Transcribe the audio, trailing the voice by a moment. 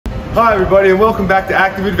Hi everybody and welcome back to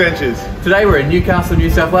Active Adventures. Today we're in Newcastle, New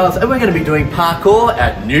South Wales and we're going to be doing parkour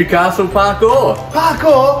at Newcastle Parkour.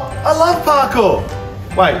 Parkour? I love parkour!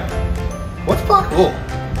 Wait, what's parkour?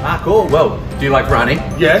 Parkour? Well, do you like running?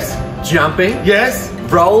 Yes. Jumping? Yes.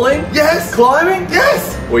 Rolling? Yes. Climbing?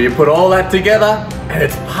 Yes. Well, you put all that together and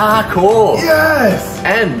it's parkour. Yes.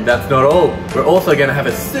 And that's not all. We're also going to have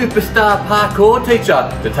a superstar parkour teacher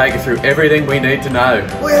to take us through everything we need to know.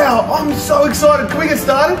 Wow, I'm so excited. Can we get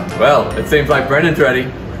started? Well, it seems like Brendan's ready.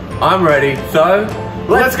 I'm ready, so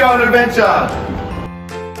let's go on an adventure.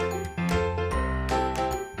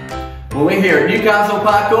 Well, we're here at Newcastle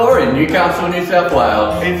Parkour in Newcastle, New South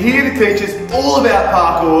Wales. And here to teach us all about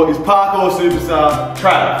parkour is parkour superstar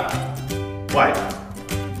Trav. Wait,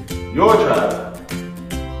 you're Trav.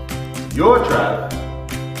 You're Trav.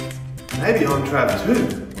 Maybe I'm Trav too.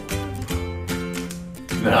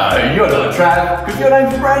 No, you're not Trav, because your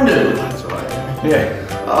name's Brendan. That's right.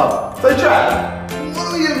 Yeah. Oh, so Trav, what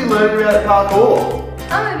are we going to be learning about parkour?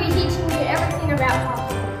 I'm going to be teaching you everything about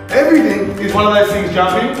parkour. Everything is one of those things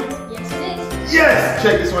jumping? Yes, it is. Yes!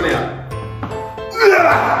 Check this one out.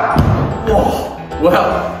 Whoa. Well,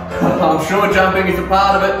 I'm sure jumping is a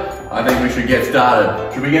part of it. I think we should get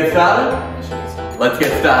started. Should we get started? Let's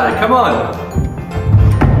get started. Come on.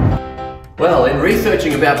 Well, in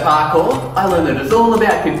researching about parkour, I learned that it's all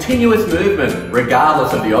about continuous movement,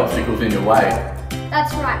 regardless of the obstacles in your way.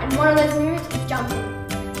 That's right, and one of those movements is jumping.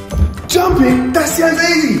 Jumping? That sounds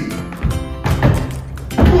easy!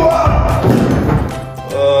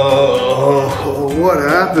 Oh, what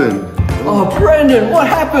happened? Oh, Brendan, what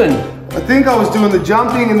happened? I think I was doing the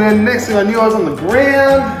jumping and then next thing I knew I was on the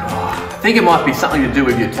ground. I think it might be something to do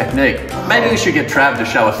with your technique. Maybe we should get Trav to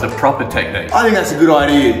show us the proper technique. I think that's a good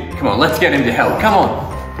idea. Come on, let's get him to help. Come on.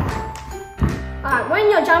 Alright, when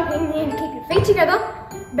you're jumping, you need to keep your feet together,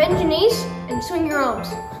 bend your knees, and swing your arms.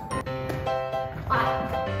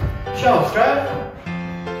 Alright. Show us, Trav.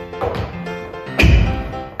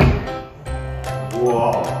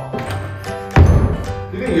 Whoa.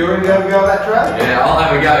 Do you think you're going to have a go at that, Trav? Yeah, I'll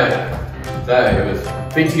have a go. So it was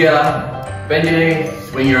feet together, bend your knee,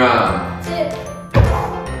 swing your arm. That's it.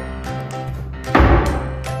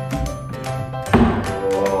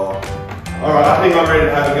 Alright, I think I'm ready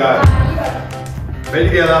to have a go. You got it. Feet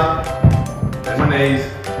together, bend my knees,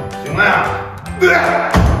 swing my arm.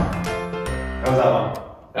 How was that one?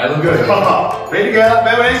 That looked good. Feet together,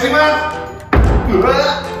 bend my knees, swing my arm.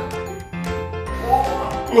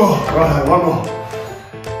 Oh, right, one more.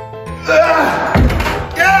 Yes!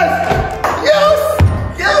 Yes! Yes,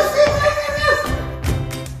 yes, yes, yes,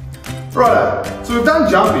 yes! Righto, so we've done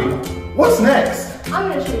jumping. What's next? I'm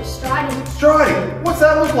going to show you striding. Striding. What's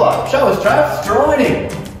that look like? Show us, Trav. Striding.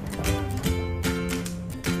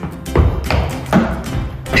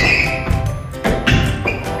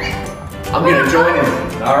 I'm going to join him.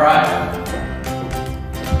 All right.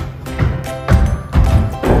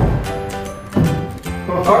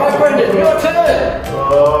 All right, Brendan, your turn.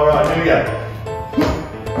 All right, here we go.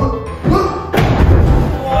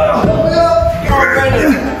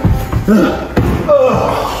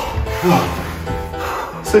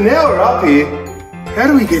 So now we're up here. How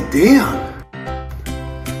do we get down?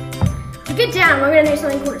 To get down, we're going to do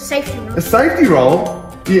something called a safety roll. A safety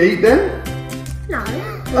roll? Do you eat them? No,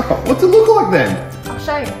 Oh, what's it look like then? I'll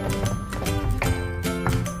show you.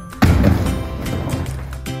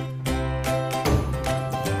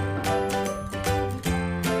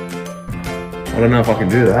 I don't know if I can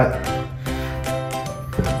do that.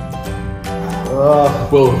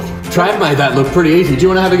 Well, Trav made that look pretty easy. Do you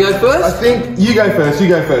want to have a go I first? think you go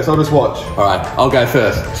first, I'll just watch. All right, I'll go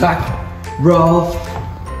first. Tuck, roll.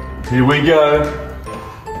 Here we go.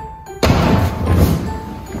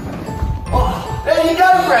 Oh, there you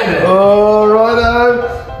go, Brendan. All righto.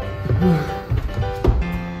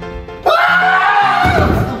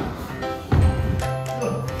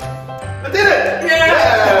 I did it!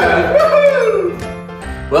 Yeah!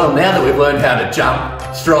 Woohoo! Well, now that we've learned how to jump,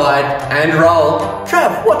 stride, and roll,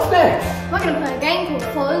 Trav, what's next? We're going to play a game called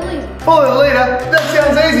Follow the Leader. Follow the leader. That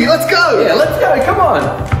sounds easy. Let's go. Yeah, let's go, come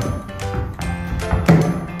on.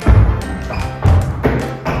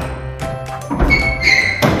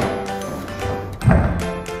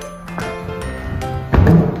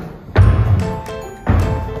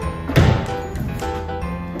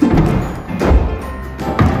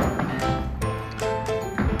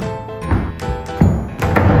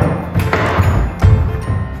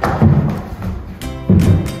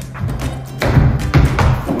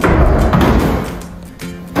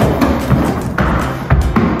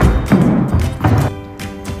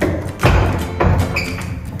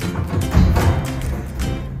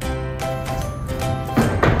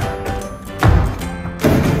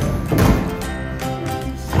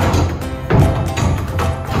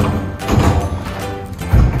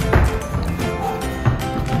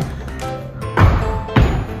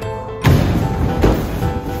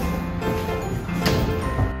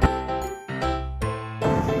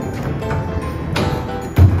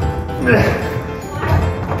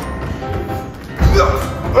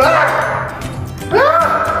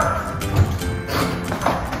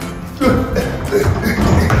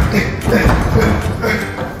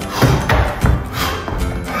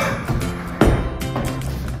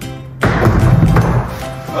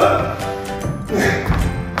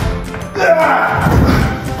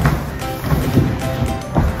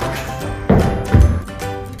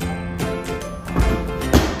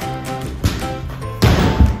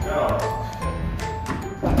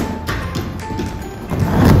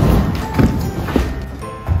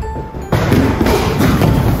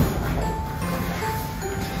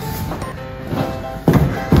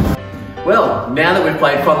 Well, now that we've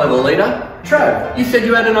played Follow the Leader, Trav, you said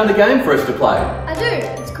you had another game for us to play. I do.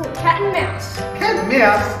 It's called Cat and Mouse. Cat and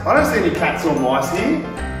mouse? I don't see any cats or mice here.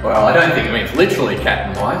 Well, I don't think it means literally cat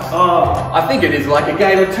and mice. Oh. I think it is like a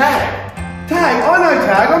game of tag. Tag? I know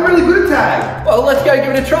tag. I'm really good at tag. Well, let's go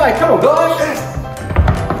give it a try. Come on, guys. Yes.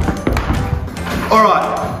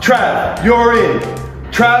 Alright, Trav, you're in.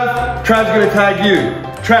 Trav's gonna tag you.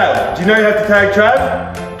 Trav, do you know you have to tag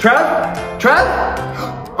Trav? Trav?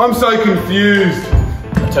 I'm so confused.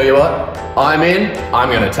 I'll tell you what, I'm in. I'm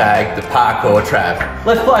going to tag the parkour Trav.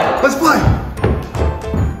 Let's play. Let's play.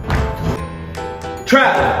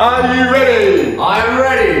 Trav, are you ready? I'm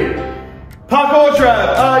ready. Parkour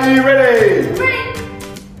Trav, are you ready? Ready?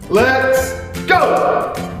 Let's go.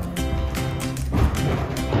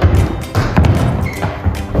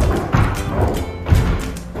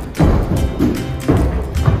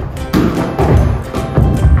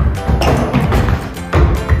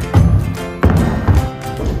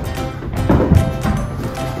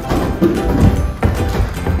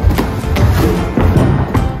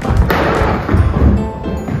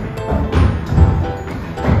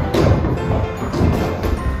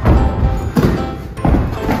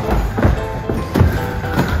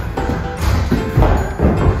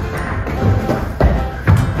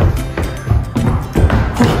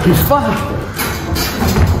 He's fast.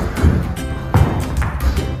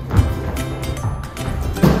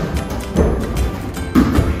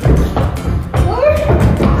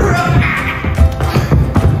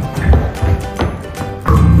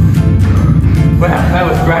 Wow, that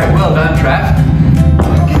was great. Well done, Trav.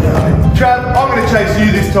 Trav, I'm gonna chase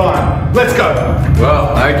you this time. Let's go.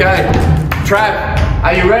 Well, okay. Trav,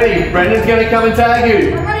 are you ready? Brendan's gonna come and tag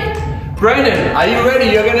you. I'm ready. Brendan, are you ready?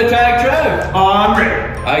 You're gonna tag Trav. I'm ready.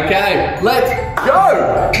 Okay, let's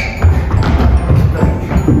go.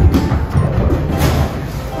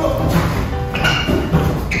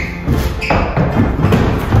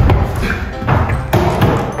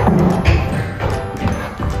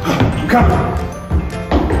 Come.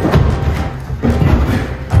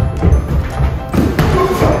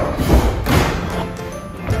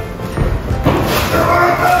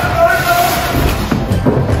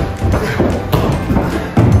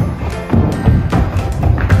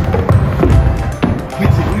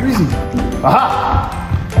 Where is he? Aha!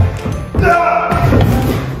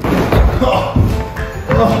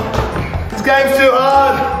 This game's too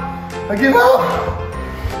hard. I give up.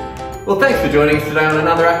 Well, thanks for joining us today on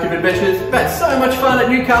another Active Adventures. We've had so much fun at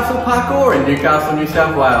Newcastle Parkour in Newcastle, New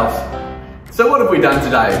South Wales. So what have we done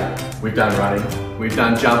today? We've done running, we've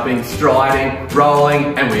done jumping, striding,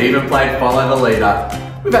 rolling, and we even played Follow the Leader.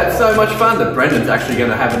 We've had so much fun that Brendan's actually going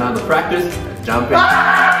to have another practice at jumping.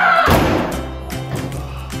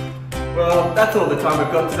 Well, that's all the time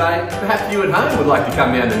we've got today. Perhaps you at home would like to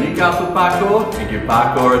come down to Newcastle Parkour and give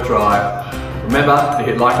parkour a try. Remember to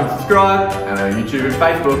hit like and subscribe, and on YouTube and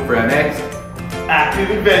Facebook for our next Active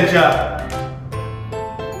Adventure.